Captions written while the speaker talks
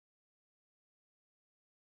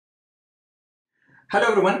Hello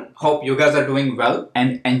everyone, hope you guys are doing well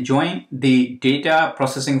and enjoying the data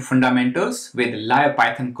processing fundamentals with live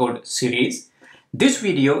Python code series. This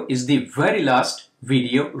video is the very last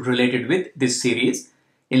video related with this series.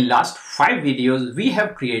 In last 5 videos, we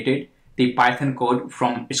have created the Python code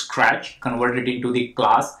from scratch, converted into the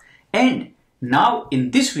class, and now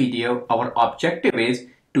in this video, our objective is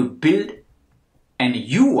to build an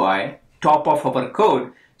UI top of our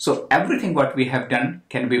code. So everything what we have done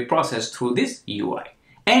can be processed through this UI.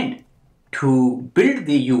 And to build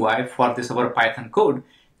the UI for this our Python code,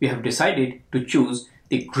 we have decided to choose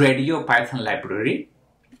the Gradio Python library.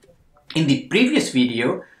 In the previous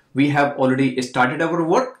video, we have already started our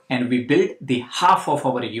work and we built the half of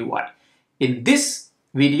our UI. In this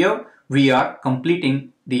video, we are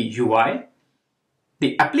completing the UI.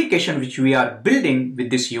 The application which we are building with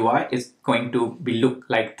this UI is going to be look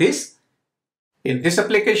like this. In this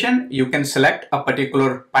application, you can select a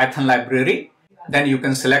particular Python library, then you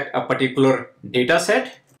can select a particular data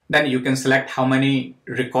set, then you can select how many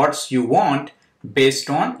records you want based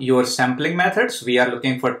on your sampling methods. We are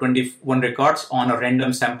looking for 21 records on a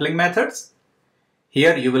random sampling methods.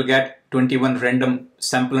 Here you will get 21 random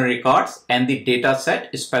sampling records and the data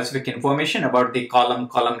set specific information about the column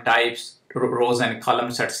types, rows and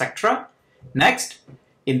columns, etc. Next,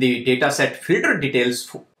 in the data set filter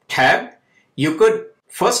details tab, you could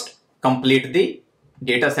first complete the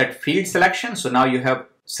dataset field selection. So now you have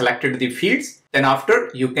selected the fields. Then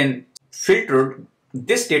after you can filter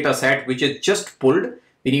this dataset which is just pulled.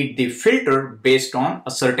 We need the filter based on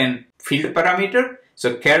a certain field parameter.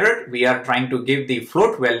 So caret, we are trying to give the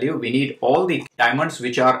float value. We need all the diamonds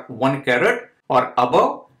which are 1 carat or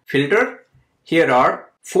above. Filter, here are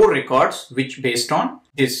 4 records which based on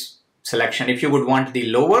this selection. If you would want the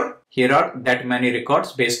lower, here are that many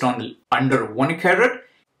records based on under 1 carat.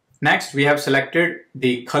 Next, we have selected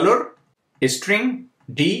the color, string,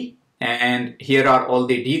 D, and here are all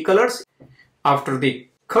the D colors. After the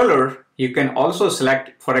color, you can also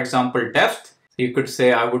select, for example, depth. You could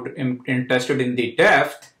say I would am interested in the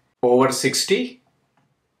depth over 60.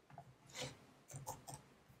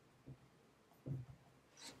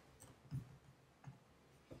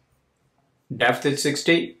 Depth is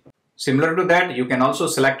 60. Similar to that, you can also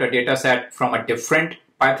select a data set from a different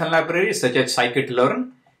Python library such as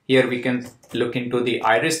Scikit-learn. Here we can look into the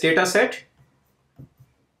iris data set.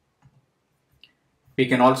 We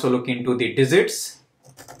can also look into the digits.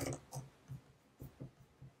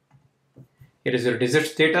 Here is your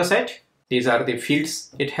digits data set. These are the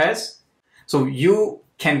fields it has. So you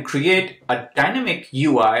can create a dynamic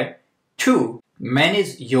UI to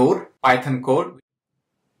manage your Python code.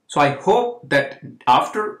 So I hope that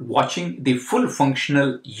after watching the full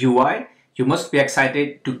functional UI, you must be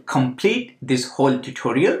excited to complete this whole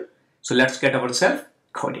tutorial. So let's get ourselves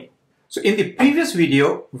coding. So in the previous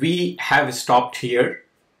video, we have stopped here.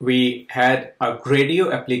 We had a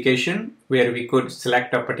Gradio application where we could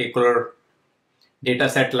select a particular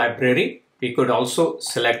dataset library. We could also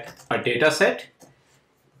select a dataset.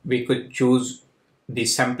 We could choose the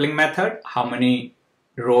sampling method, how many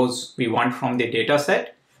rows we want from the dataset,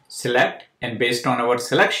 select, and based on our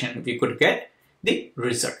selection, we could get the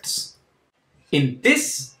results. In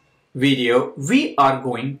this video, we are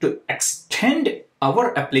going to extend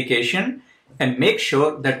our application and make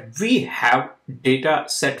sure that we have data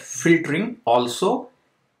set filtering also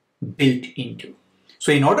built into.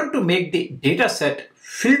 So in order to make the data set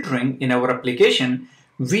filtering in our application,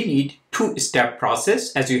 we need 2-step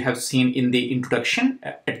process as you have seen in the introduction.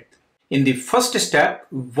 In the first step,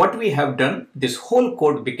 what we have done, this whole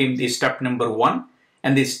code became the step number 1,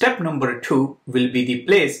 and the step number 2 will be the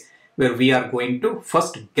place where we are going to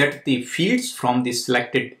first get the fields from the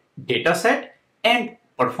selected data set and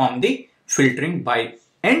perform the filtering by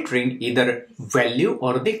entering either value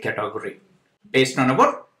or the category based on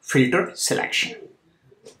our filter selection.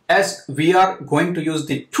 As we are going to use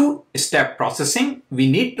the 2-step processing,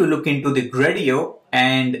 we need to look into the Gradio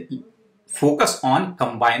and focus on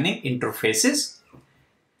combining interfaces.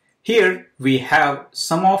 Here we have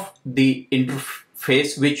some of the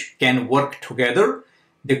interface which can work together.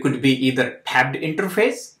 They could be either tabbed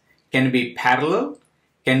interface, can be parallel,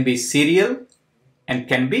 can be serial, and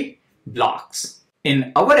can be blocks.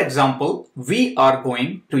 In our example, we are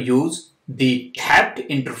going to use the tabbed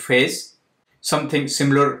interface, something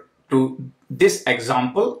similar to this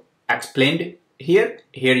example explained here.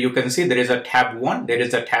 Here you can see there is a tab 1, there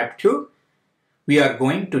is a tab 2. We are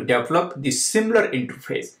going to develop the similar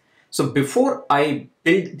interface. So before I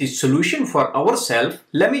build the solution for ourselves,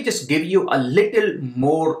 let me just give you a little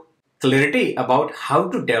more clarity about how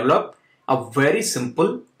to develop a very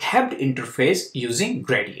simple tabbed interface using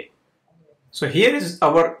Gradio. So here is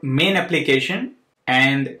our main application,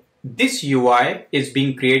 and this UI is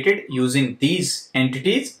being created using these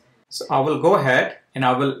entities. So I will go ahead and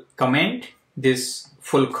I will comment this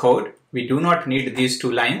full code. We do not need these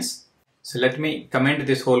 2 lines. So let me comment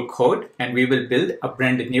this whole code and we will build a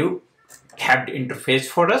brand new tabbed interface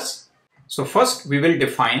for us. So first we will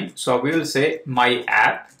define, so we will say my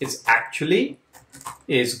app is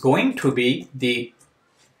going to be the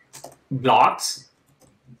blocks.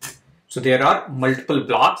 So there are multiple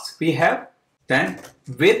blocks we have. Then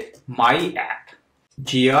with my app,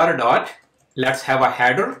 gr dot, let's have a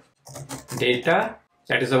header, data,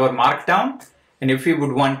 that is our markdown. And if we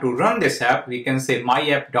would want to run this app, we can say my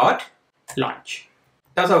app dot launch.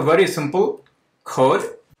 That's a very simple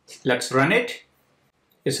code. Let's run it.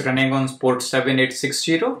 It's running on port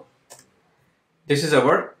 7860. This is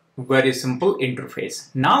our very simple interface.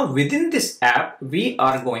 Now within this app, we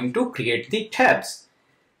are going to create the tabs.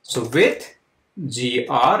 So with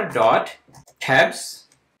gr.tabs,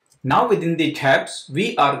 now within the tabs,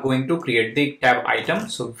 we are going to create the tab item.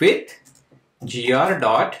 So with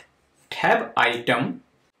gr.tab item,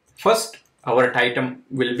 first our item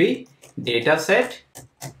will be dataset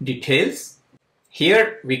details.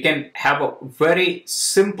 Here we can have a very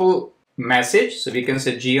simple message. So we can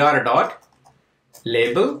say gr.label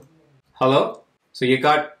hello. So you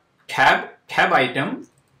got tab item.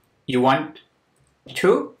 You want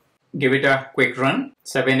to give it a quick run,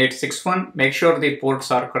 7861. Make sure the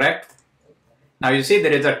ports are correct. Now you see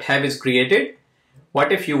there is a tab is created.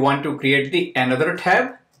 What if you want to create the another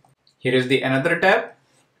tab? Here is the another tab.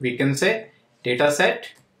 We can say dataset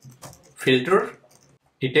filter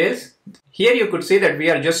details. Here you could see that we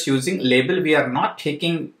are just using label. We are not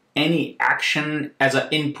taking any action as an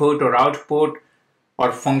input or output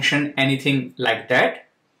or function, anything like that.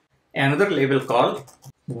 Another label called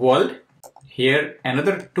world. Here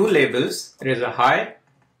another 2 labels. There is a hi.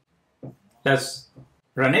 Let's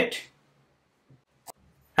run it.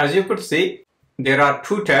 As you could see, there are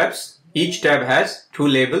 2 tabs. Each tab has 2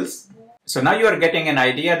 labels. So now you are getting an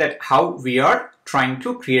idea that how we are trying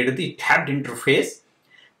to create the tabbed interface.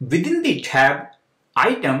 Within the tab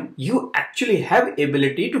item, you actually have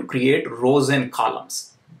ability to create rows and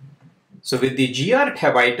columns. So with the gr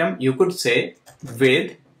tab item, you could say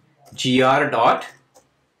with gr.row,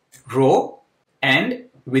 and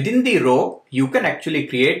within the row, you can actually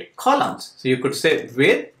create columns. So you could say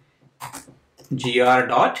with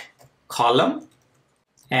gr.column,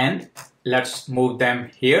 and let's move them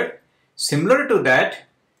here. Similar to that,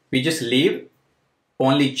 we just leave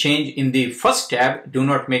only change in the first tab, do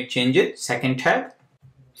not make change in second tab.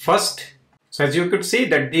 First, so as you could see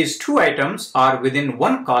that these 2 items are within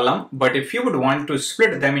 1 column, but if you would want to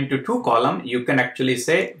split them into 2 columns, you can actually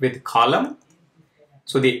say with column.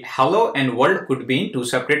 So the hello and world could be in 2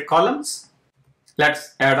 separate columns.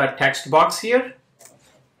 Let's add a text box here.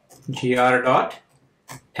 gr.text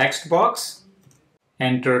box,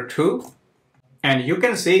 enter 2. And you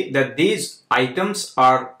can see that these items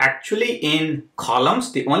are actually in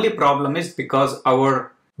columns. The only problem is because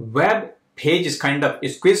our web page is kind of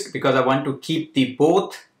squeezed, because I want to keep the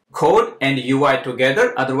both code and UI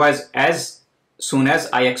together. Otherwise, as soon as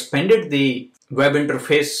I expanded the web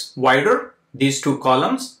interface wider, these 2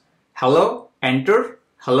 columns, hello, enter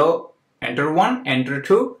 1, enter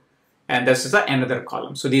 2, and this is another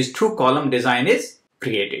column. So these 2 column design is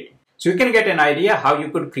created. So you can get an idea how you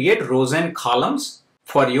could create rows and columns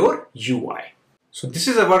for your UI. So this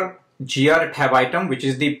is our gr tab item, which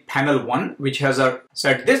is the panel 1, which has a, so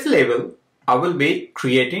at this level, I will be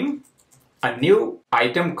creating a new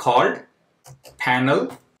item called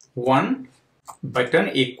panel 1 button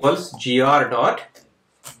equals gr.button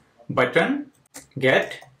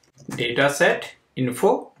get dataset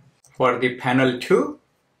info. For the panel 2,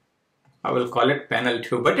 I will call it panel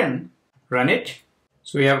 2 button, run it.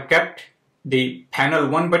 So we have kept the panel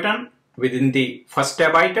 1 button within the first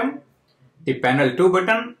tab item, the panel 2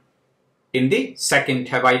 button in the second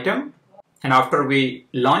tab item. And after we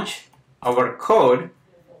launch our code,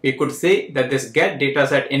 we could see that this get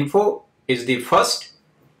dataset info is the first,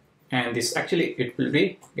 and this actually it will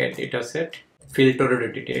be get dataset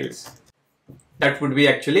filtered details. That would be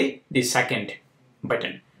actually the second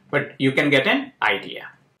button, but you can get an idea.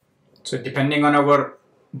 So depending on our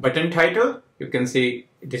button title, you can see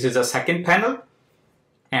this is a second panel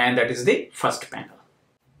and that is the first panel.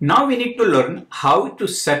 Now we need to learn how to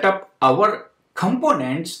set up our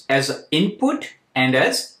components as input and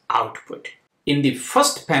as output. In the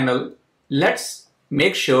first panel, let's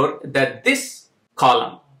make sure that this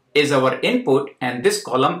column is our input and this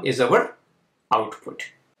column is our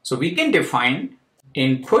output. So we can define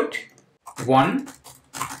input 1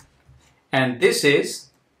 and this is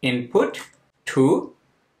input 2.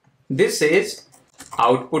 This is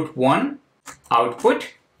output 1,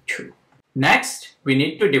 output 2. Next, we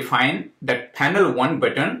need to define that panel 1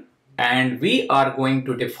 button, and we are going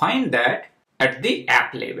to define that at the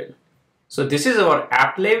app level. So this is our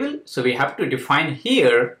app level. So we have to define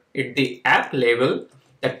here at the app level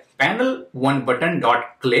that panel 1 button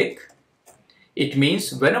dot click. It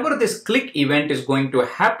means whenever this click event is going to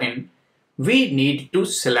happen, we need to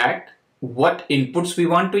select what inputs we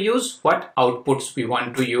want to use, what outputs we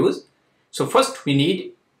want to use. So first we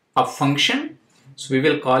need a function. So we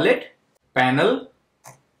will call it panel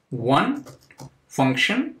 1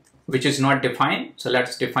 function, which is not defined. So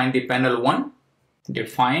let's define the panel 1.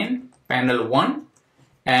 Define panel 1.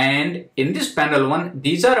 And in this panel 1,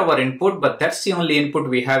 these are our input, but that's the only input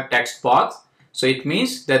we have, text box. So it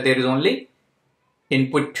means that there is only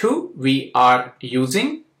input 2 we are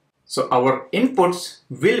using. So our inputs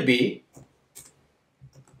will be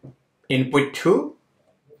input 2.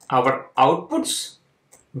 Our outputs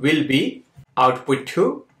will be output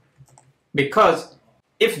 2, because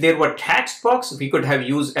if there were text box, we could have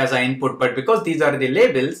used as an input, but because these are the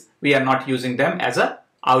labels, we are not using them as a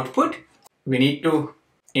output. We need to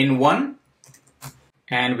in 1,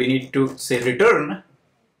 and we need to say return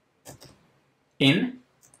in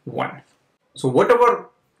 1. So whatever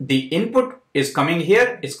the input is coming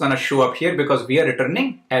here, it's going to show up here because we are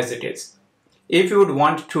returning as it is. If you would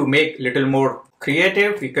want to make little more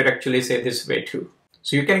creative, we could actually say this way too.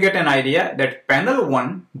 So you can get an idea that panel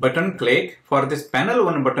 1 button click, for this panel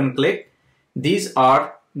 1 button click, these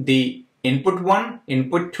are the input 1,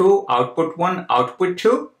 input 2, output 1, output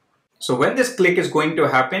 2. So when this click is going to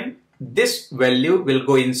happen, this value will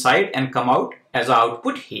go inside and come out as an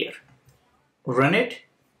output here. Run it.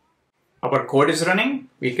 Our code is running.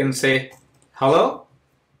 We can say hello,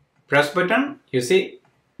 press button. You see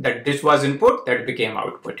that this was input, that became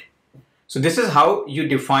output. So this is how you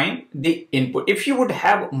define the input. If you would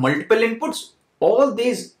have multiple inputs, all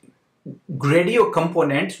these Gradio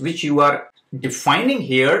components which you are defining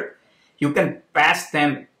here, you can pass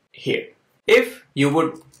them here. If you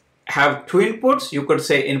would have 2 inputs, you could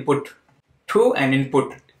say input 2 and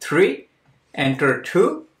input 3, enter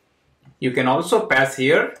 2. You can also pass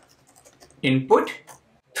here input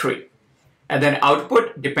 3. And then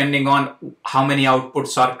output, depending on how many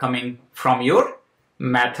outputs are coming from your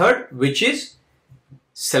method, which is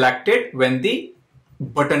selected when the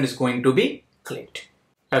button is going to be clicked.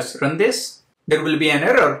 Let's run this. There will be an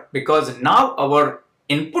error because now our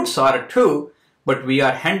inputs are 2, but we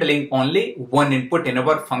are handling only 1 input in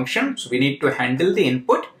our function. So we need to handle the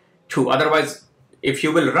input 2. Otherwise, if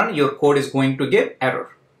you will run, your code is going to give error.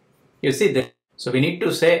 You see that? So we need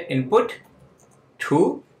to say input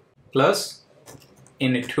 2 plus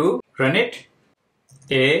in2, run it,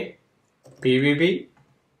 A, PVB.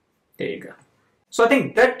 There you go. So I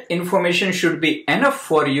think that information should be enough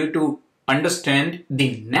for you to understand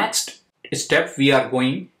the next step we are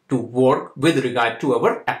going to work with regard to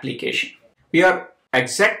our application. We are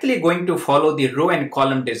exactly going to follow the row and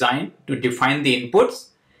column design to define the inputs,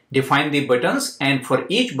 define the buttons, and for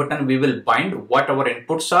each button we will bind what our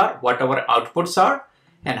inputs are, what our outputs are,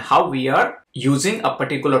 and how we are using a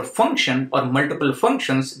particular function or multiple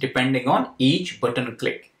functions depending on each button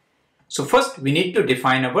click. So first we need to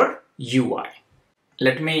define our UI.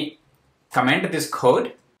 Let me comment this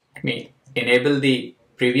code. Let me enable the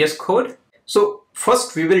previous code. So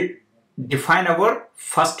first we will define our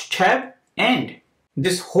first tab, and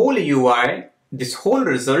this whole UI, this whole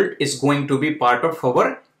result is going to be part of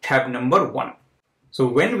our tab number 1. So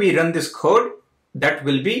when we run this code, that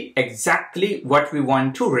will be exactly what we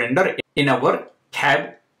want to render in our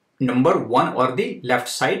tab number 1 or the left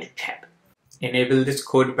side tab. Enable this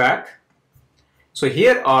code back. So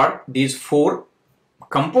here are these 4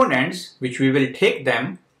 components which we will take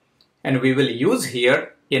them and we will use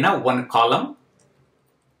here in a 1 column.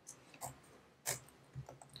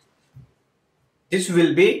 This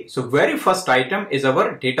will be, so very first item is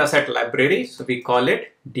our dataset library. So we call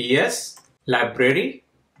it DS library.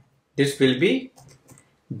 This will be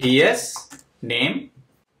DS name.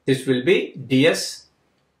 This will be DS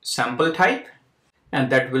sample type, and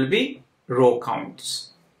that will be row counts.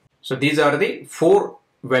 So these are the 4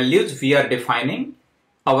 values we are defining.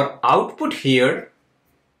 Our output here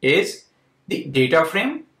is the data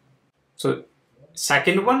frame. So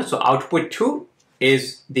second one, so output 2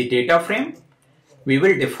 is the data frame. We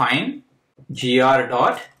will define gr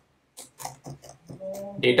dot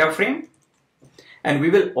data frame, and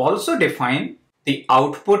we will also define the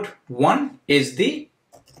output 1 is the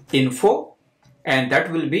info, and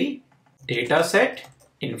that will be dataset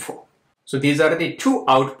info. So these are the two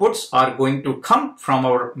outputs are going to come from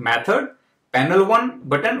our method panel1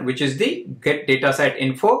 button, which is the get dataset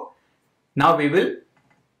info. Now we will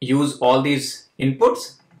use all these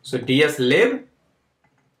inputs. So dslib,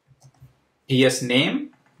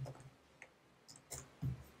 dsname,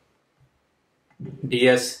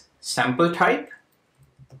 dsSampleType,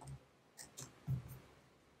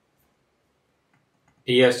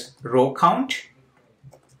 dsRowCount,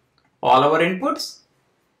 all our inputs.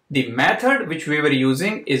 The method which we were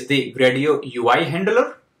using is the Gradio UI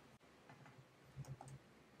handler.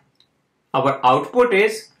 Our output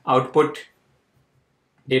is output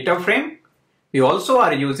data frame. We also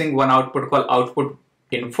are using one output called output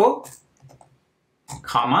info,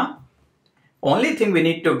 comma. Only thing we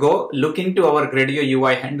need to go look into our Gradio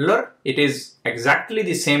UI handler. It is exactly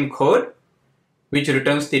the same code which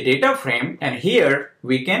returns the data frame, and here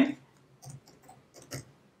we can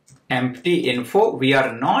empty info. We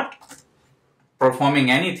are not performing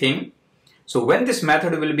anything. So when this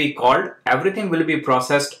method will be called, everything will be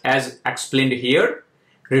processed as explained here.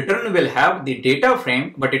 Return will have the data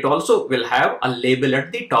frame, but it also will have a label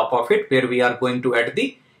at the top of it where we are going to add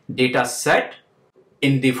the data set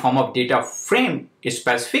in the form of data frame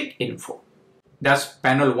specific info. That's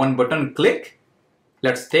panel 1 button click.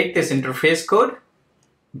 Let's take this interface code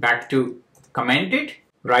back to comment it.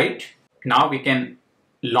 Right now we can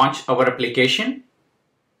launch our application.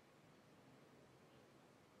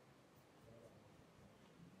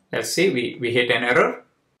 Let's see, we hit an error.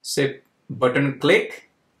 Say button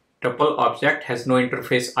click, tuple object has no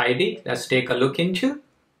interface ID. Let's take a look into.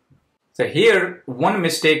 So here one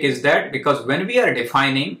mistake is that because when we are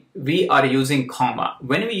defining, we are using comma.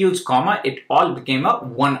 When we use comma, it all became a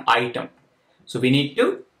one item. So we need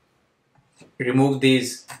to remove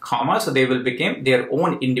these commas, so they will become their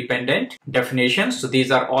own independent definitions. So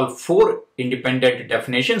these are all 4 independent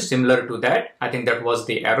definitions similar to that. I think that was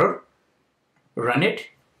the error. Run it.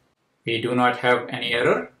 We do not have any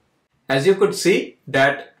error. As you could see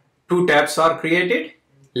that 2 tabs are created.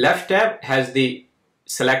 Left tab has the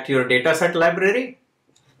select your dataset library,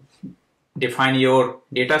 define your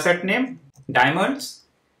dataset name, diamonds,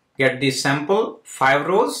 get the sample 5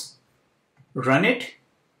 rows, run it.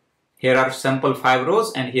 Here are sample 5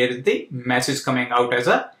 rows and here is the message coming out as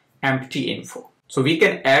a empty info. So we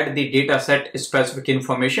can add the dataset specific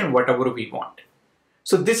information whatever we want.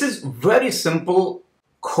 So this is very simple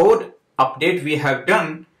code update we have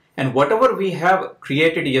done, and whatever we have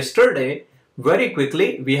created yesterday, very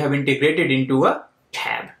quickly we have integrated into a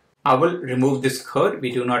tab. I will remove this code,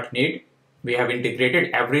 we do not need. We have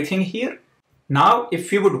integrated everything here. Now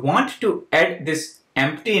if you would want to add this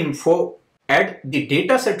empty info, add the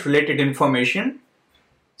dataset related information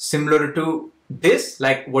similar to this,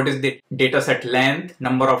 like what is the dataset length,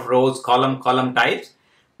 number of rows, column types.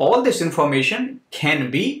 All this information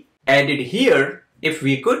can be added here if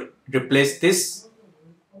we could replace this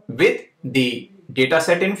with the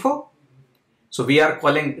dataset info. So we are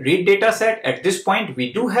calling read dataset. At this point,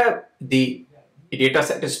 we do have the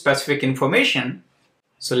dataset specific information.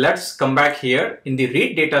 So let's come back here. In the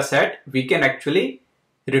read dataset, we can actually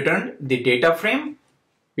return the data frame.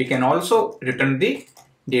 We can also return the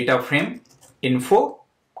data frame info,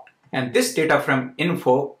 and this data frame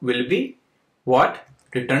info will be what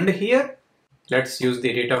returned here. Let's use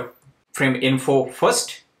the data frame info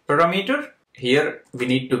first parameter. Here we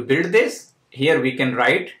need to build this. Here we can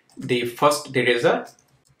write the first, there is a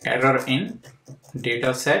error in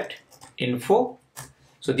dataset info.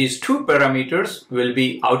 So these 2 parameters will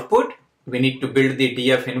be output. We need to build the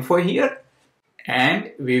df info here,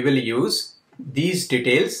 and we will use these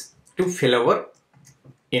details to fill our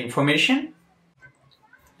information.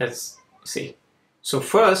 Let's see. So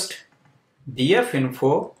first df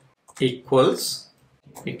info equals,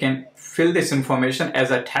 we can fill this information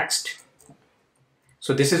as a text.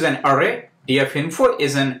 So this is an array. df info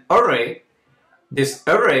is an array. This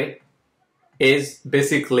array is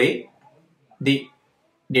basically the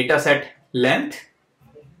dataset length.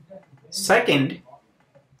 Second,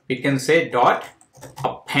 we can say dot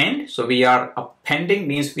append. So we are appending,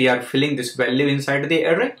 means we are filling this value inside the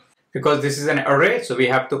array. Because this is an array, so we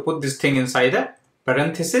have to put this thing inside a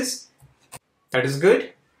parenthesis. That is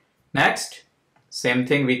good. Next, same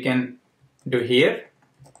thing we can do here.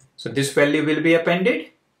 So this value will be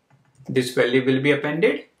appended. This value will be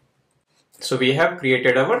appended. So we have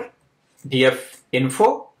created our df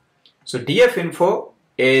info. So df info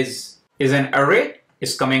is an array,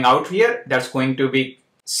 is coming out here. That's going to be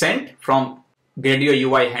sent from Gradio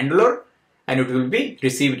UI handler, and it will be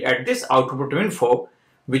received at this output info,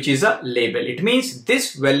 which is a label. It means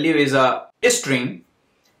this value is a string,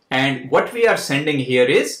 and what we are sending here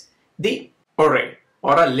is the array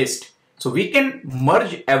or a list. So we can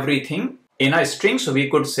merge everything in a string. So we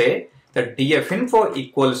could say that dfinfo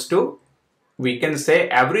equals to, we can say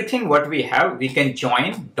everything what we have, we can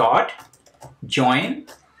join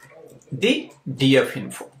the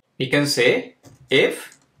dfinfo. We can say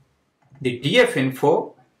if the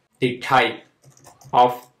dfinfo, the type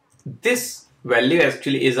of this value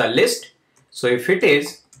actually is a list. So if it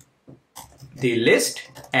is the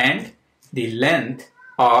list and the length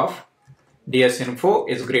of dsinfo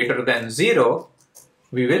is greater than 0,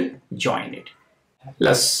 we will join it.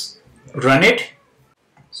 Let's run it.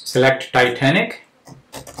 Select Titanic.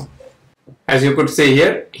 As you could see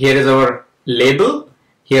here, here is our label.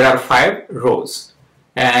 Here are 5 rows.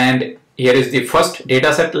 And here is the first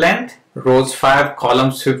dataset length, rows 5,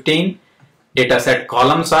 columns 15. Dataset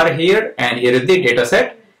columns are here, and here is the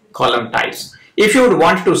dataset column types. If you would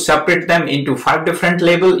want to separate them into 5 different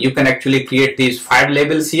labels, you can actually create these 5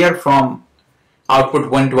 labels here from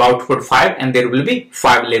output 1 to output 5, and there will be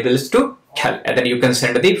 5 labels to tell. And then you can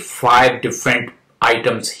send the 5 different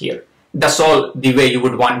items here. That's all the way you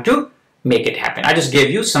would want to make it happen. I just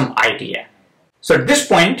gave you some idea. So at this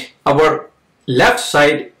point, our left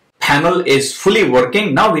side panel is fully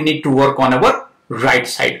working. Now we need to work on our right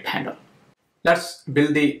side panel. Let's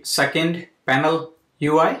build the second panel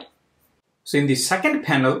UI. So in the second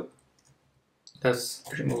panel, let's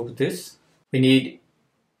remove this. We need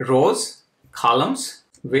rows, columns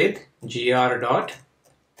with gr.row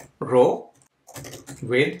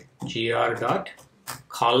with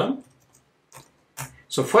gr.column.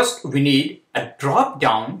 So first we need a drop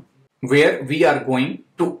down where we are going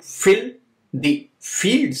to fill the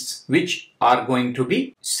fields which are going to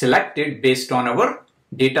be selected based on our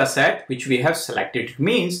data set which we have selected. It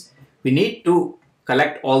means we need to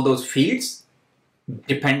collect all those fields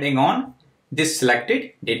depending on this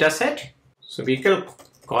selected data set. So we can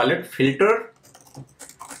call it filter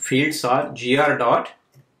fields are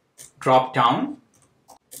gr.drop down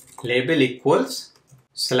label equals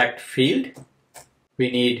select field.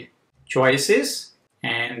 We need choices,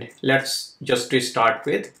 and let's just start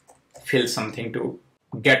with fill something to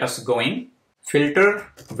get us going. Filter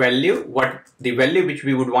value, what the value which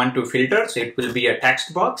we would want to filter, so it will be a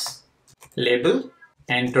text box. Label,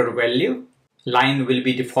 enter value, line will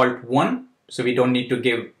be default 1, so we don't need to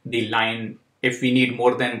give the line. If we need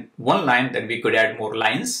more than 1 line, then we could add more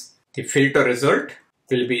lines. The filter result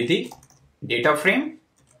will be the data frame,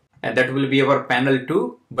 and that will be our panel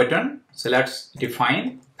 2 button. So let's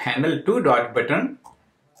define panel 2 dot button,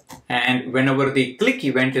 and whenever the click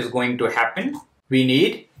event is going to happen, we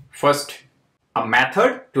need first a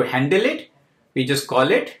method to handle it. We just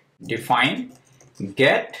call it define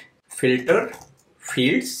get filter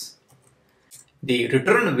fields. The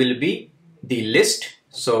return will be the list,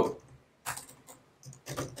 so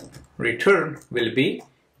return will be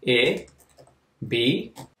A,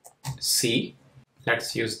 B, C.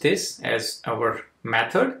 Let's use this as our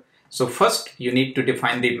method. So first you need to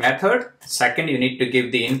define the method, second you need to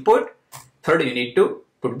give the input, third you need to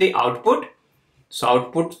put the output. So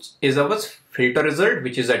output is our filter result,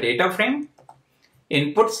 which is a data frame.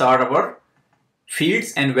 Inputs are our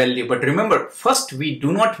fields and value. But remember, first we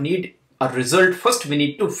do not need a result. First we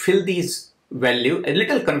need to fill these value. A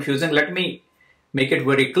little confusing. Let me make it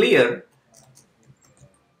very clear.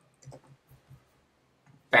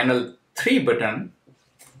 Panel 3 button.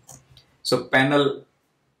 So panel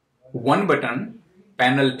 1 button,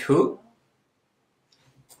 panel 2,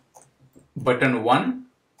 button 1,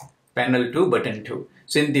 panel 2, button 2.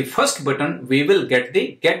 So in the first button, we will get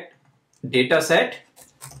the get dataset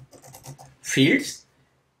fields,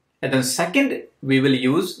 and then second, we will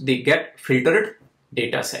use the get filtered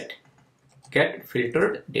dataset. Get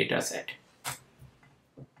filtered dataset.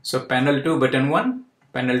 So panel 2, button 1,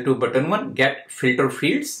 panel 2, button 1, get filter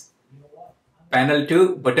fields. Panel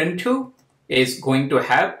 2, button 2 is going to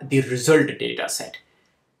have the result data set.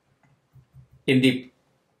 In the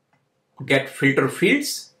get filter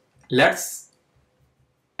fields, let's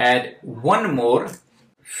add one more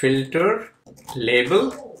filter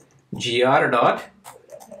label gr.label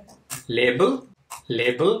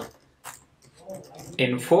label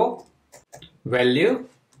info value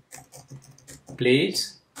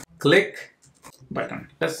please click button.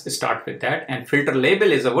 Let's start with that, and filter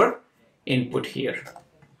label is our input here.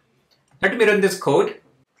 Let me run this code.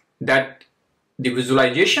 That the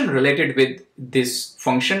visualization related with this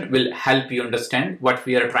function will help you understand what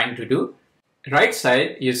we are trying to do. Right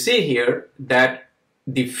side, you see here that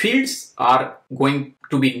the fields are going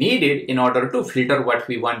to be needed in order to filter what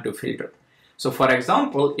we want to filter. So for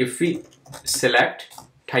example, if we select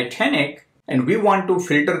Titanic and we want to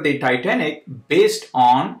filter the Titanic based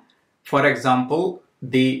on for example,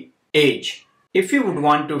 the age. If you would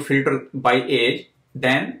want to filter by age,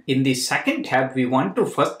 then in the second tab, we want to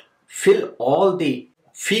first fill all the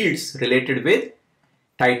fields related with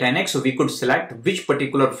Titanic. So we could select which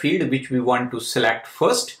particular field which we want to select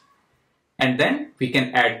first, and then we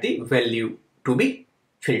can add the value to be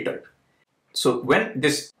filtered. So when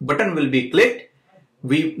this button will be clicked,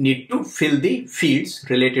 we need to fill the fields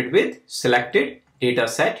related with selected data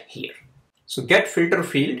set here. So get filter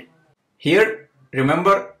field. Here,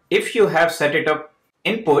 remember, if you have set it up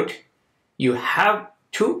input, you have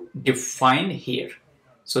to define here.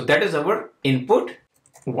 So that is our input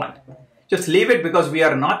 1. Just leave it because we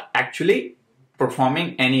are not actually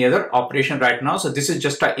performing any other operation right now. So this is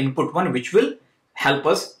just our input 1, which will help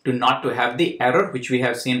us to not to have the error, which we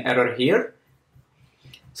have seen error here.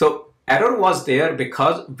 So error was there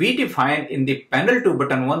because we defined in the panel 2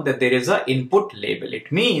 button 1 that there is a input label.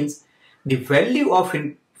 It means the value of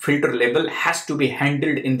filter label has to be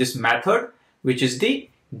handled in this method, which is the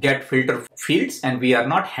get filter fields, and we are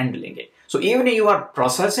not handling it. So even if you are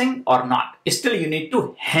processing or not, still you need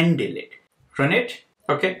to handle it. Run it.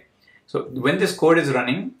 Okay. So when this code is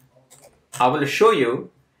running, I will show you.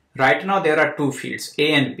 Right now there are 2 fields,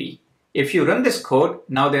 A and B. If you run this code,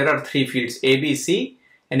 now there are 3 fields, A, B, C.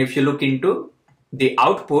 And if you look into the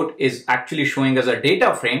output is actually showing as a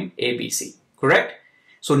data frame ABC, correct?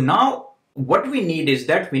 So now what we need is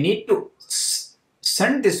that we need to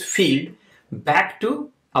send this field back to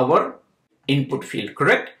our input field,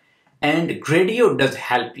 correct? And Gradio does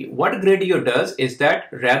help you. What Gradio does is that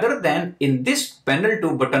rather than in this panel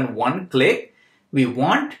 2 button 1 click, we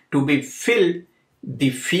want to be filled the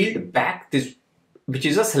field back, this, which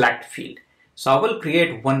is a select field. So I will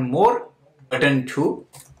create one more button 2,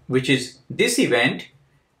 which is this event,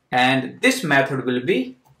 and this method will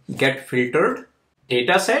be get filtered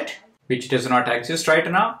dataset, which does not exist right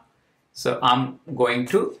now. So I'm going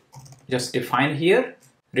to just define here,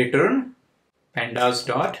 return pandas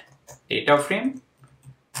dot data frame,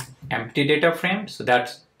 empty data frame. So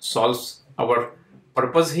that solves our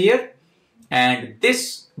purpose here. And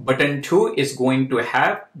this button 2 is going to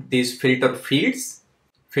have these filter fields,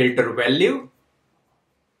 filter value.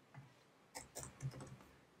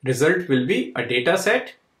 Result will be a data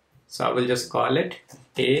set. So I will just call it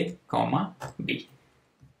A, B.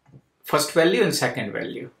 First value and second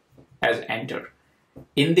value as enter.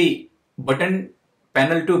 In the button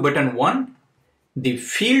panel 2 button 1, the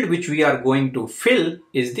field which we are going to fill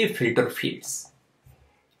is the filter fields.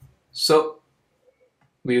 So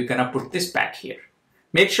we're gonna put this back here.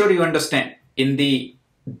 Make sure you understand in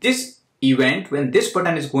this event, when this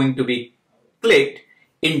button is going to be clicked,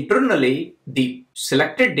 internally the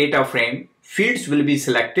selected data frame fields will be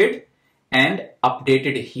selected and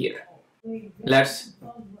updated here. Let's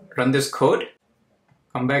run this code.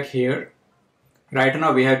 Come back here. Right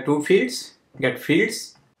now we have 2 fields, get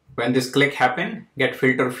fields. When this click happen, get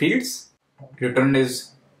filter fields. Return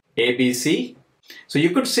is ABC. So you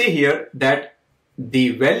could see here that the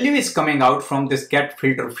value is coming out from this get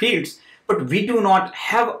filter fields, but we do not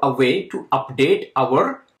have a way to update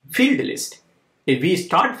our field list. If we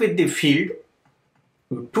start with the field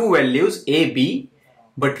 2 values A, B,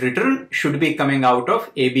 but return should be coming out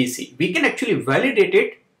of ABC. We can actually validate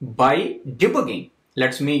it by debugging.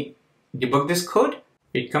 Let me debug this code.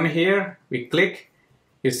 We come here, we click.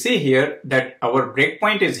 You see here that our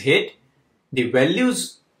breakpoint is hit. The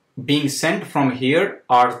values being sent from here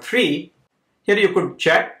are 3. Here you could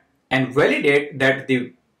check and validate that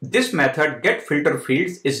this method get filter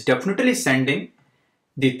fields is definitely sending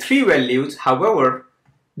the 3 values. However,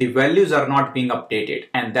 the values are not being updated,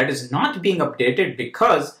 and that is not being updated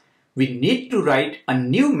because we need to write a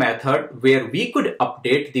new method where we could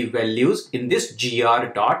update the values in this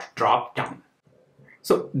gr.dropdown.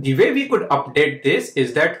 So the way we could update this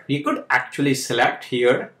is that we could actually select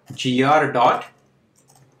here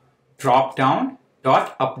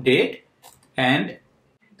gr.dropdown.update, and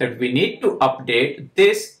that we need to update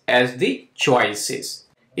this as the choices.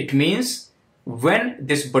 It means when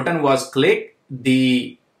this button was clicked,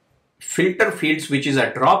 the filter fields, which is a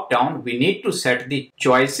drop down, we need to set the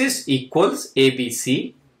choices equals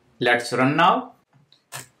ABC. Let's run now.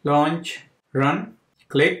 Launch, run,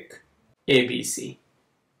 click ABC.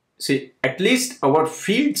 See, at least our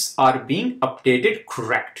fields are being updated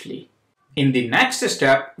correctly. In the next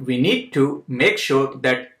step, we need to make sure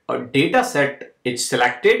that a data set is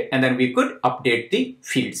selected, and then we could update the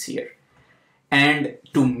fields here. And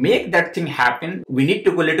to make that thing happen, we need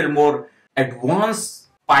to go a little more advanced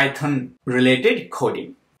Python related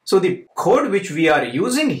coding. So the code which we are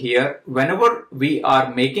using here, whenever we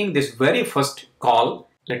are making this very first call,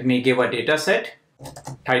 let me give a data set.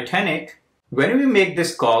 Titanic. When we make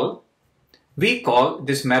this call, we call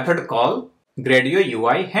this method called Gradio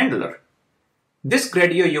UI handler. This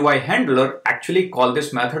Gradio UI handler actually call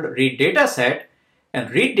this method read dataset, and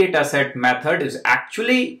read dataset method is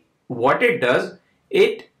actually what it does.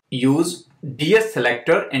 It use DS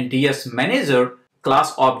selector and DS manager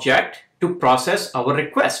class object to process our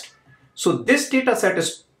request. So this dataset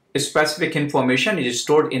is specific information is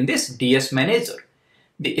stored in this DS manager.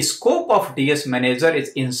 The scope of DS manager is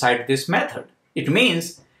inside this method. It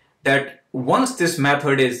means that once this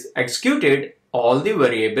method is executed, all the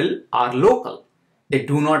variables are local. They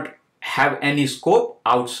do not have any scope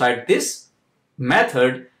outside this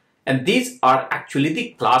method, and these are actually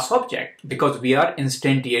the class object because we are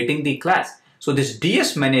instantiating the class. So this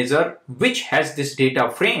DS manager, which has this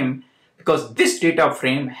data frame, because this data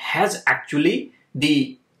frame has actually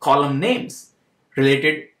the column names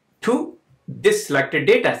related to this selected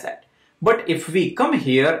data set. But if we come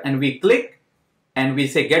here and we click and we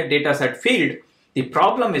say get dataset field, the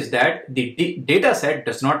problem is that the dataset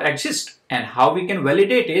does not exist. And how we can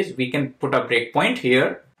validate is we can put a breakpoint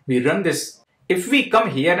here. We run this. If we come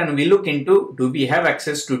here and we look into do we have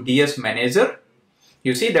access to DS manager,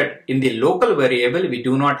 you see that in the local variable we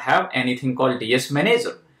do not have anything called DS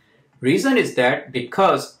manager. Reason is that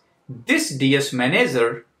because this DS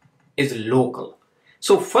manager is local.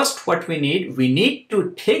 So first what we need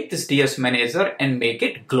to take this DS manager and make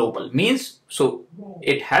it global. Means so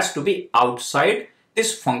it has to be outside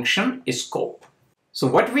this function scope. So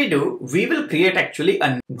what we do, we will create actually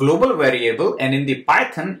a global variable, and in the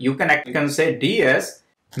Python you can say DS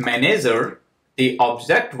manager. The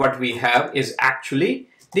object what we have is actually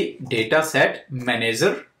the dataset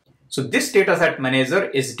manager. So this dataset manager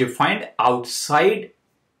is defined outside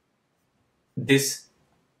this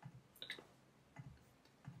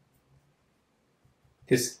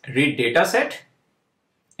read dataset,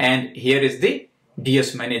 and here is the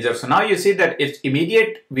DS manager. So now you see that it's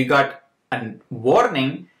immediate. We got a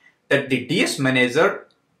warning that the DS manager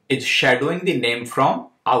is shadowing the name from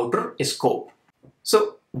outer scope.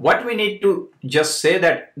 So what we need to just say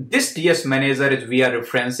that this DS manager is we are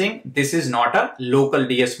referencing. This is not a local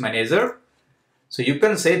DS manager. So you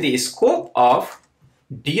can say the scope of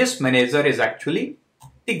DS manager is actually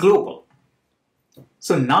the global.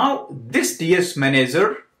 So now this DS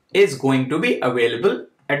manager is going to be available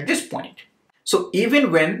at this point. So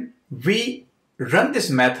even when we run this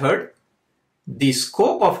method, the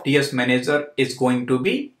scope of DS manager is going to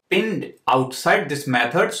be pinned outside this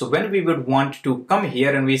method. So when we would want to come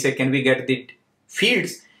here and we say, can we get the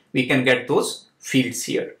fields? We can get those fields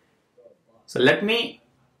here. So let me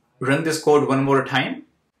run this code one more time.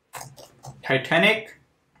 Titanic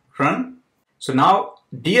run. So now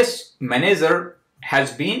DS manager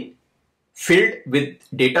has been filled with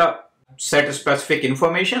data set specific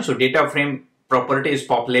information. So data frame property is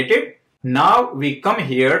populated. Now we come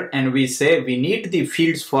here and we say we need the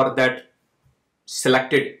fields for that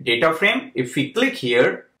selected data frame. If we click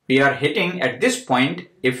here, we are hitting at this point.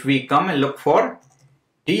 If we come and look for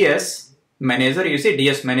DS manager, you see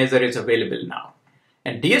DS manager is available now.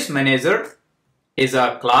 And DS manager is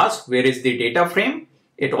a class where is the data frame.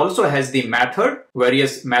 It also has the method.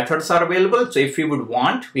 Various methods are available. So if we would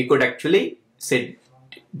want, we could actually say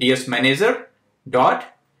DS manager dot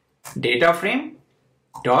data frame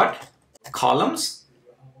dot columns.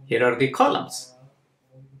 Here are the columns.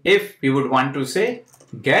 If we would want to say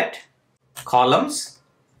get columns,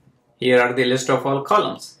 here are the list of all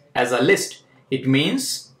columns as a list. It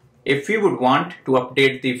means if we would want to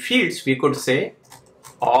update the fields, we could say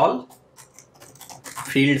all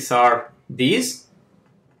fields are these,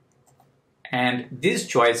 and these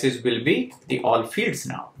choices will be the all fields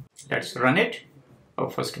now. Let's run it. Oh,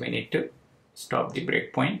 first we need to stop the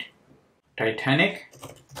breakpoint. Titanic,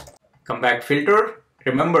 come back filter.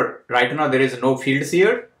 Remember, right now there is no fields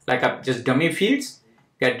here, like just dummy fields.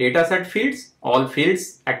 Get dataset fields, all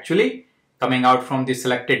fields actually coming out from the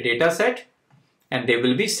selected dataset, and they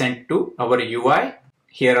will be sent to our UI.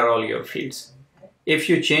 Here are all your fields. If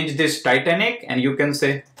you change this Titanic and you can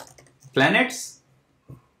say planets,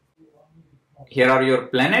 here are your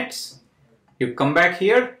planets. You come back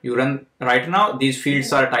here, you run right now, these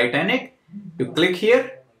fields are Titanic. You click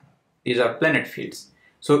here, these are planet fields.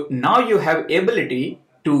 So now you have ability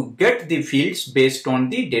to get the fields based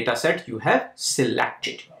on the dataset you have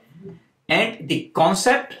selected. And the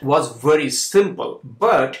concept was very simple,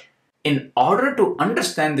 but in order to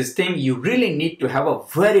understand this thing, you really need to have a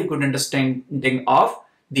very good understanding of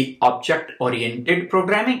the object-oriented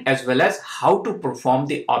programming as well as how to perform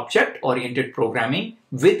the object-oriented programming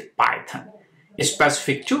with Python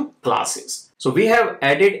specific to classes. So we have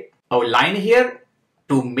added a line here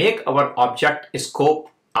to make our object scope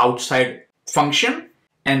outside function.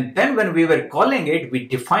 And then when we were calling it, we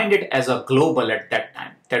defined it as a global at that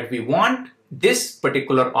time, that we want this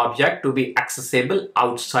particular object to be accessible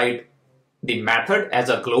outside the method as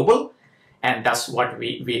a global. And that's what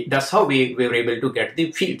that's how we were able to get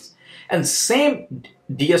the fields. And same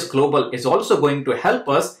DS global is also going to help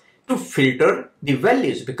us to filter the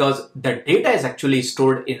values, because the data is actually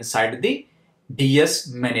stored inside the DS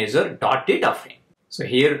manager.data frame. So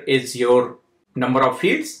here is your number of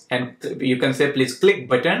fields, and you can say please click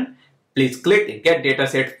button, please click get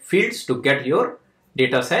dataset fields to get your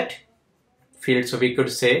dataset fields. So we could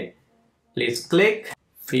say please click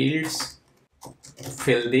fields,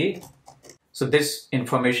 fill the, so this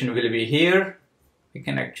information will be here. We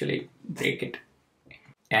can actually break it,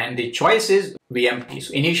 and the choice is empty.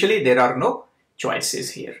 So initially there are no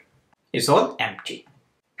choices here, it's all empty.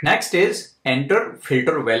 Next is enter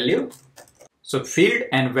filter value. So field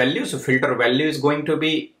and value, so filter value is going to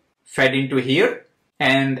be fed into here,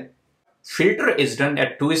 and filter is done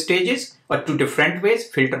at two stages or two different ways,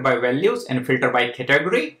 filter by values and filter by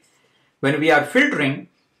category. When we are filtering,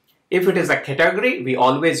 if it is a category, we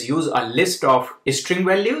always use a list of string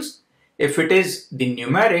values. If it is the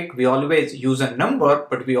numeric, we always use a number,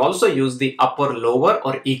 but we also use the upper, lower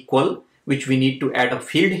or equal, which we need to add a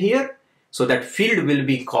field here. So that field will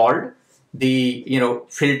be called the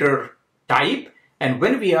filter type. And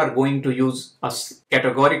when we are going to use a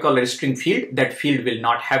categorical or string field, that field will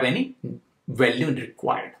not have any value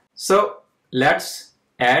required. So let's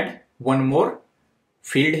add one more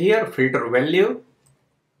field here, filter value,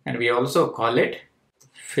 and we also call it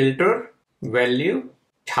filter value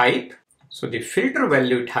type. So the filter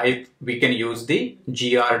value type, we can use the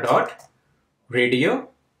gr.radio.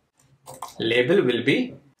 Label will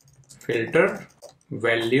be filter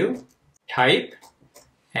value type,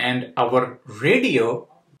 and our radio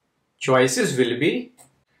choices will be,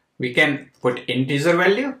 we can put integer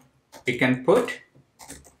value, we can put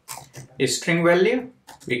a string value,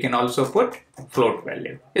 we can also put float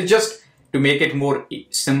value. It's just to make it more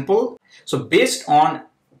simple. So based on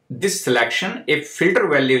this selection, if filter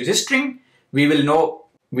value is a string, we will know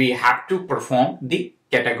we have to perform the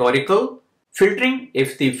categorical filtering.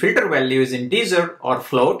 If the filter value is integer or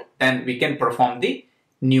float, then we can perform the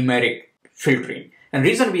numeric filtering. And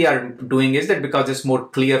reason we are doing is that because it's more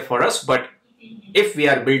clear for us, but if we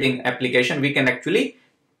are building application, we can actually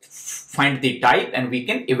find the type and we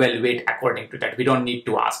can evaluate according to that. We don't need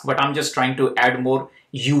to ask, but I'm just trying to add more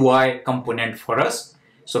UI component for us.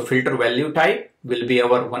 So filter value type will be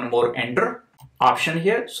our one more enter option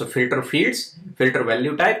here. So filter fields, filter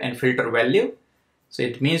value type and filter value. So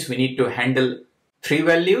it means we need to handle three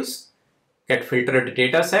values, get filtered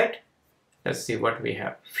data set. Let's see what we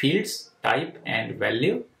have, fields, type and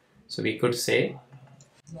value. So we could say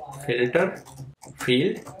filter,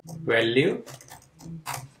 field, value,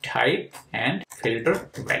 type and filter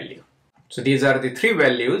value. So these are the three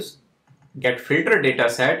values. Get filter data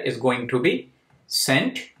set is going to be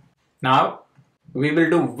sent. Now we will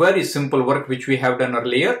do very simple work which we have done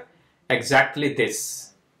earlier. Exactly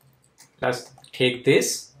this. Let's take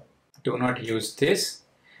this. Do not use this.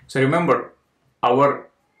 So remember, our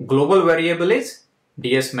global variable is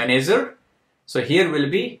DS manager. So here will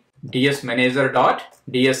be DS manager dot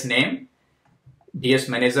DS name, DS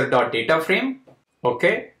manager dot data frame.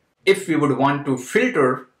 Okay. If we would want to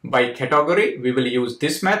filter by category, we will use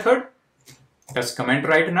this method. Let's comment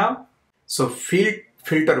right now. So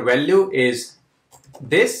filter value is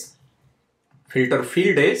this, filter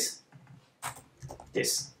field is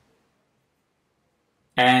this,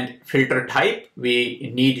 and filter type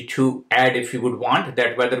we need to add if we would want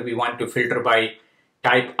that, whether we want to filter by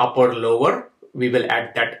type up or lower, we will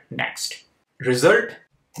add that next. Result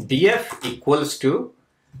df equals to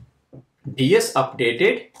ds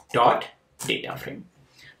updated dot data frame.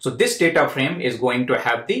 So this data frame is going to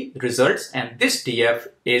have the results, and this df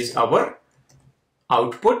is our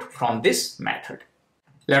output from this method.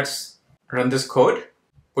 Let's run this code,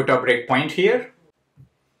 put a breakpoint here,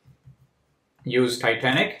 use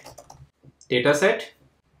Titanic dataset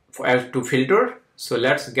to filter. So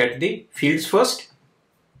let's get the fields first.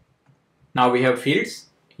 Now we have fields,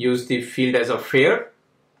 use the field as a fair,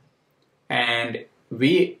 and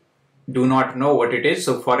we do not know what it is.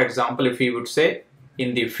 So for example, if we would say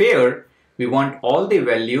in the fair, we want all the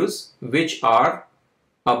values which are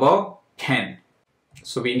above 10.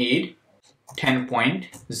 So we need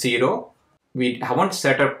 10.0. We haven't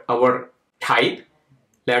set up our type.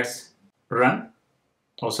 Let's run.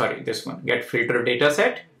 Oh, sorry, this one. Get filter data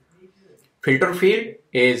set. Filter field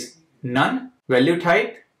is none. Value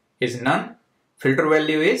type is none. Filter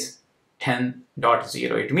value is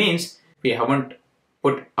 10.0. It means we haven't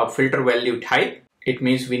put a filter value type. It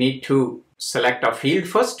means we need to select a field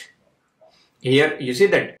first. Here you see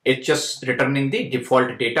that it's just returning the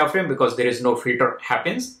default data frame because there is no filter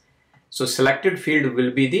happens. So selected field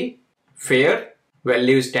will be the fair,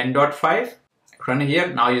 value is 10.5. Run here.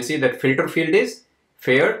 Now you see that filter field is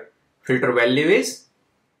fair, filter value is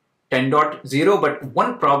 10.0, but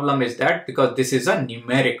one problem is that because this is a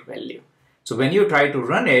numeric value. So when you try to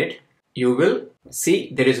run it, you will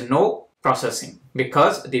see there is no processing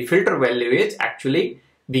because the filter value is actually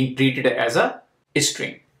being treated as a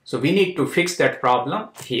string. So we need to fix that problem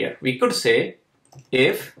here. We could say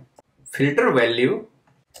if filter value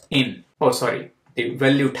in, the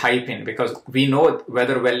value type in, because we know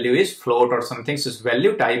whether value is float or something. So it's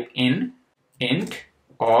value type in int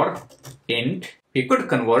or int. We could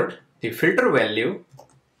convert the filter value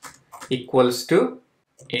equals to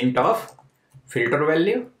int of filter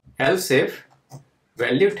value. Else if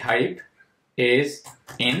value type is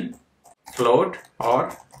in float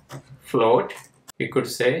or float, we could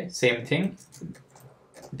say same thing.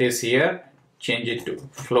 This here, change it to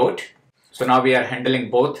float. So now we are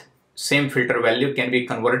handling both. Same filter value can be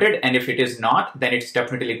converted, and if it is not, then it's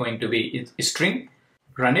definitely going to be a string.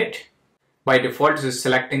 Run it. By default, this is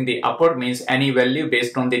selecting the upper, means any value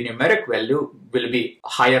based on the numeric value will be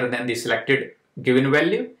higher than the selected given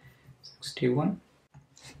value. 61.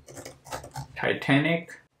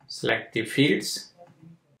 Titanic. Select the fields.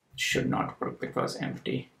 Should not work because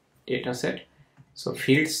empty data set. So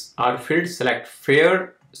fields are fields. Select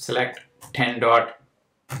fair. Select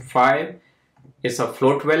 10.5 is a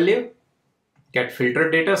float value. Get filter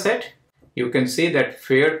data set. You can see that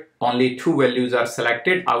fair only 2 values are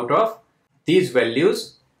selected out of these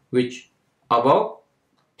values which above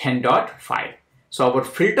 10.5. So our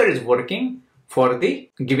filter is working for the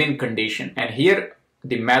given condition, and here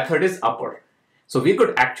the method is upper. So we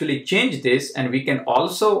could actually change this, and we can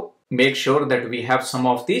also make sure that we have some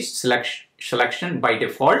of these selection by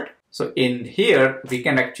default. So in here we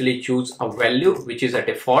can actually choose a value which is a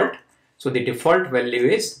default. So the default value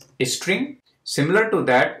is a string. Similar to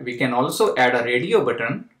that, we can also add a radio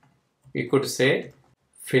button. We could say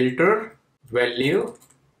filter value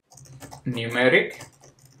numeric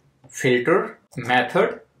filter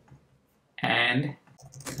method and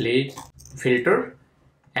please filter,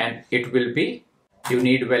 and it will be you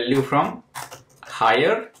need value from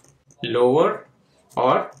higher, lower,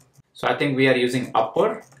 or so I think we are using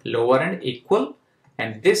upper, lower, and equal,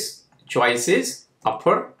 and this choice is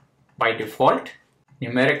upper by default.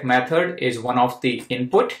 Numeric method is one of the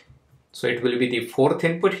input, so it will be the 4th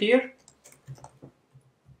input here.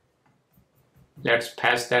 Let's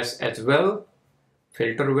pass that as well.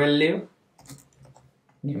 Filter value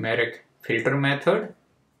numeric filter method,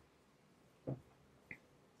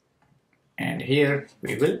 and here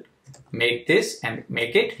we will make this and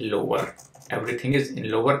make it lower. Everything is in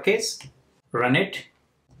lowercase. Run it.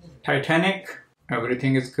 Titanic.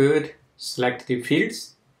 Everything is good. Select the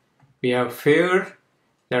fields. We have fair.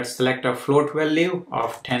 Let's select a float value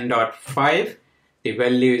of 10.5. The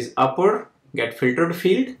value is upper. Get filtered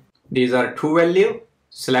field. These are 2 value.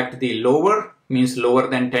 Select the lower, means lower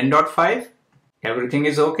than 10.5. Everything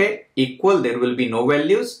is okay. Equal, there will be no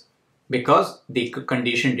values because the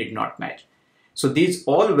condition did not match. So these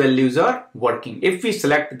all values are working. If we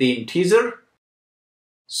select the integer,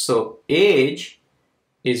 so age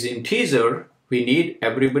is integer, we need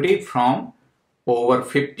everybody from over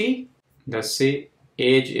 50. Let's say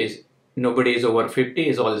age is, nobody is over 50,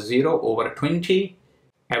 is all 0, over 20.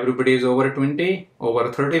 Everybody is over 20,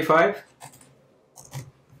 over 35.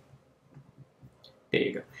 There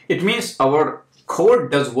you go. It means our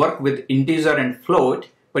code does work with integer and float,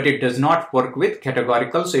 but it does not work with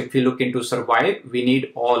categorical. So if we look into survive, we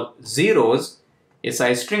need all zeros. It's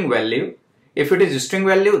a string value. If it is a string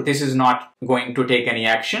value, this is not going to take any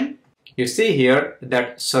action. You see here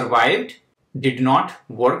that survived did not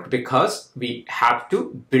work because we have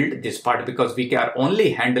to build this part because we are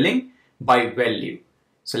only handling by value.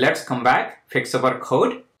 So let's come back, fix our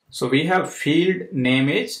code. So we have field name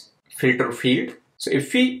is filter field. So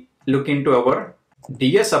if we look into our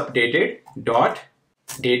ds updated dot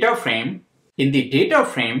data frame, in the data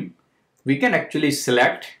frame, we can actually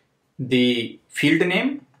select the field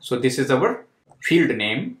name. So this is our field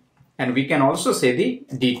name, and we can also say the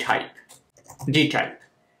d type.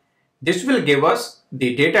 This will give us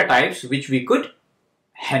the data types which we could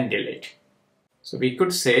handle it. So we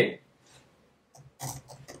could say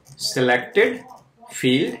selected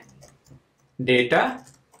field data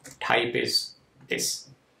type is this.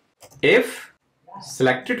 If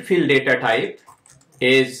selected field data type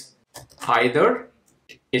is either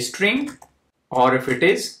string, or if it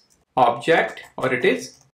is object, or it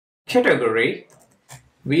is category,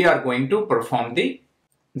 we are going to perform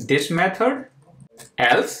this method,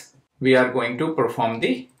 else we are going to perform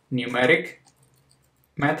the numeric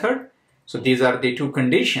method. So these are the two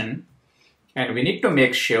conditions, and we need to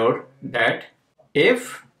make sure that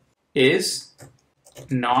if is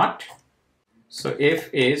not, so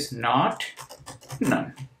if is not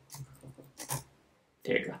none.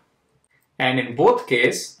 There you go. And in both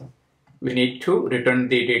cases, we need to return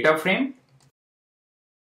the data frame.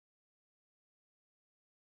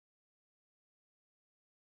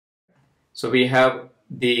 So we have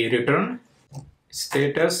the return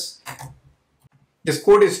status. This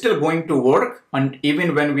code is still going to work, and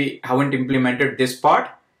even when we haven't implemented this part.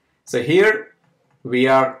 So here we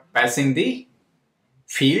are passing the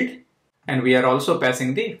field, and we are also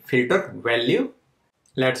passing the filter value.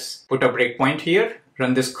 Let's put a breakpoint here,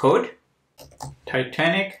 run this code.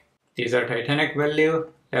 Titanic, these are Titanic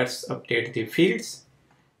value. Let's update the fields.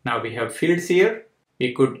 Now we have fields here.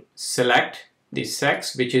 We could select the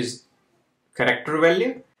sex, which is character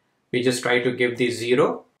value. We just try to give the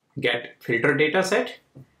 0, get filter data set.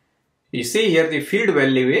 You see here the field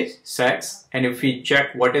value is sex, and if we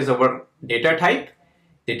check what is our data type,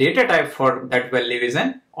 the data type for that value is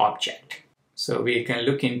an object. So we can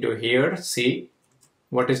look into here, see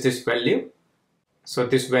what is this value. So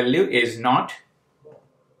this value is not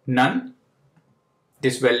none,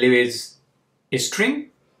 this value is a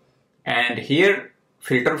string, and here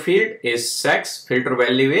filter field is sex, filter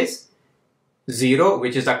value is 0,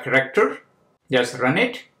 which is a character. Just run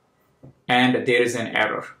it, and there is an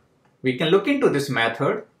error. We can look into this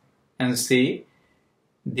method and see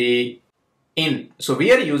the in. So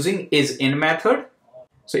we are using is in method.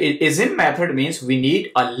 So is in method means we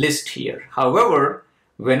need a list here. However,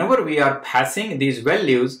 whenever we are passing these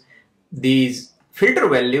values, these filter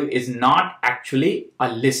value is not actually a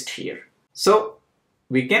list here. So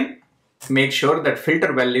we can make sure that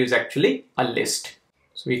filter value is actually a list.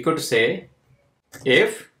 So we could say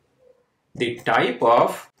if the type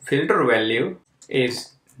of filter value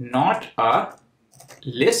is not a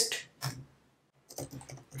list,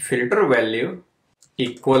 filter value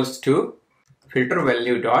equals to filter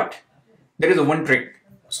value dot. There is one trick.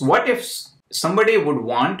 So what if somebody would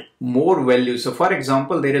want more values? So for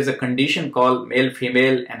example, there is a condition called male,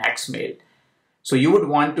 female, and X male. So you would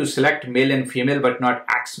want to select male and female but not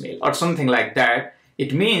X male or something like that.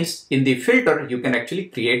 It means in the filter you can actually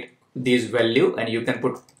create these value and you can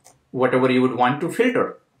put whatever you would want to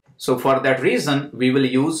filter. So for that reason we will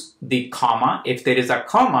use the comma. If there is a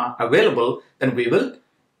comma available, then we will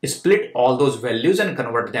split all those values and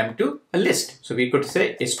convert them to a list. So we could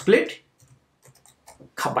say split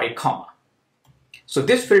by comma. So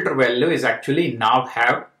this filter value is actually now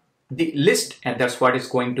have the list, and that's what is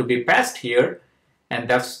going to be passed here, and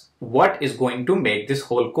that's what is going to make this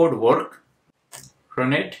whole code work.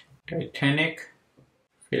 Run it. Titanic,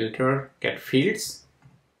 filter, get fields,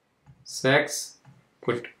 sex,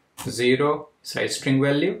 put 0, size string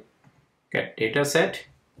value, get data set.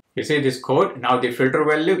 You see this code, now the filter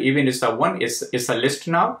value, even is a 1, is a list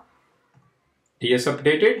now. DS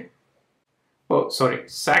updated. Oh, sorry,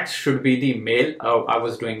 sex should be the male. Oh, I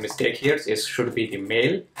was doing mistake here. It should be the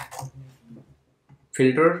male.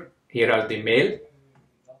 Filter, here are the male.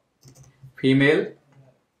 Female,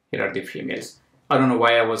 here are the females. I don't know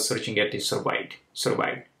why I was searching at the survived.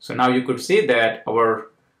 So now you could see that our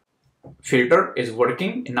filter is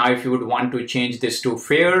working. Now if you would want to change this to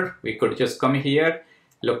fair, we could just come here,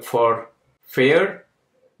 look for fair.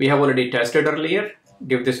 We have already tested earlier.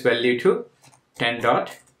 Give this value to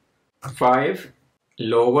 10.5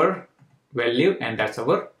 lower value, and that's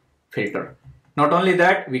our filter. Not only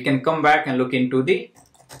that, we can come back and look into the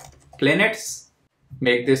planets,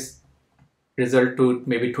 make this result to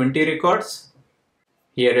maybe 20 records.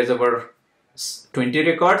 Here is our 20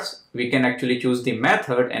 records. We can actually choose the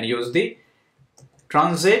method and use the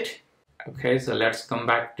transit. Okay, so let's come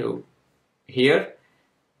back to here,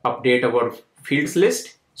 update our fields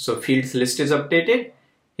list. So fields list is updated.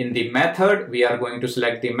 In the method, we are going to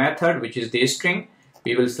select the method, which is the string.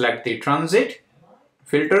 We will select the transit,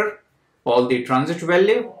 filter, all the transit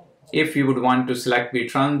value. If you would want to select the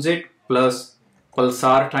transit plus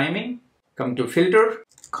pulsar timing, come to filter,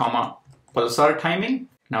 comma, pulsar timing.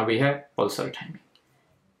 Now we have pulsar timing.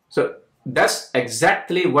 So that's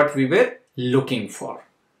exactly what we were looking for.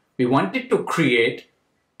 We wanted to create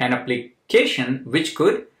an application which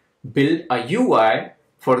could build a UI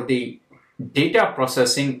for the data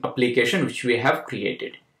processing application which we have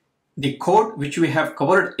created. The code which we have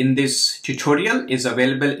covered in this tutorial is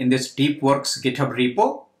available in this DeepWorks GitHub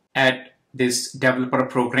repo at this developer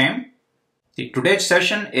program. Today's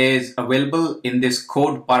session is available in this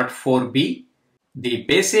code part 4b. The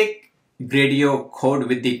basic Gradio code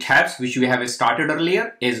with the tabs which we have started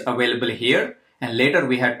earlier is available here, and later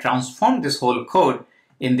we have transformed this whole code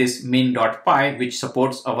in this main.py, which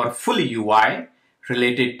supports our full UI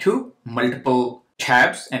related to multiple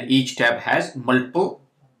tabs, and each tab has multiple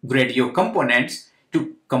Gradio components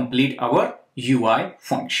to complete our UI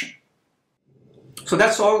function. So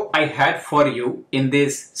that's all I had for you in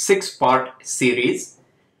this 6-part series.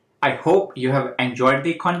 I hope you have enjoyed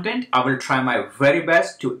the content. I will try my very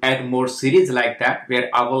best to add more series like that, where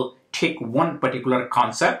I will take one particular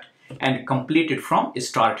concept and complete it from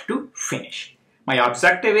start to finish. My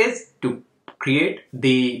objective is to create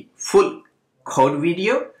the full code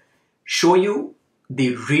video, show you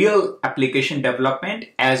the real application development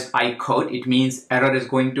as I code. It means error is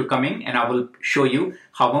going to come in, and I will show you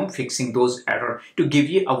how I'm fixing those errors to give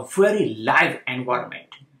you a very live environment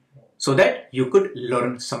so that you could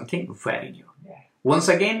learn something very new. Once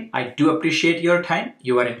again, I do appreciate your time.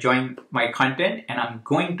 You are enjoying my content, and I'm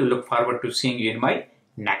going to look forward to seeing you in my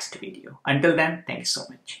next video. Until then, thank you so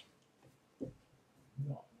much.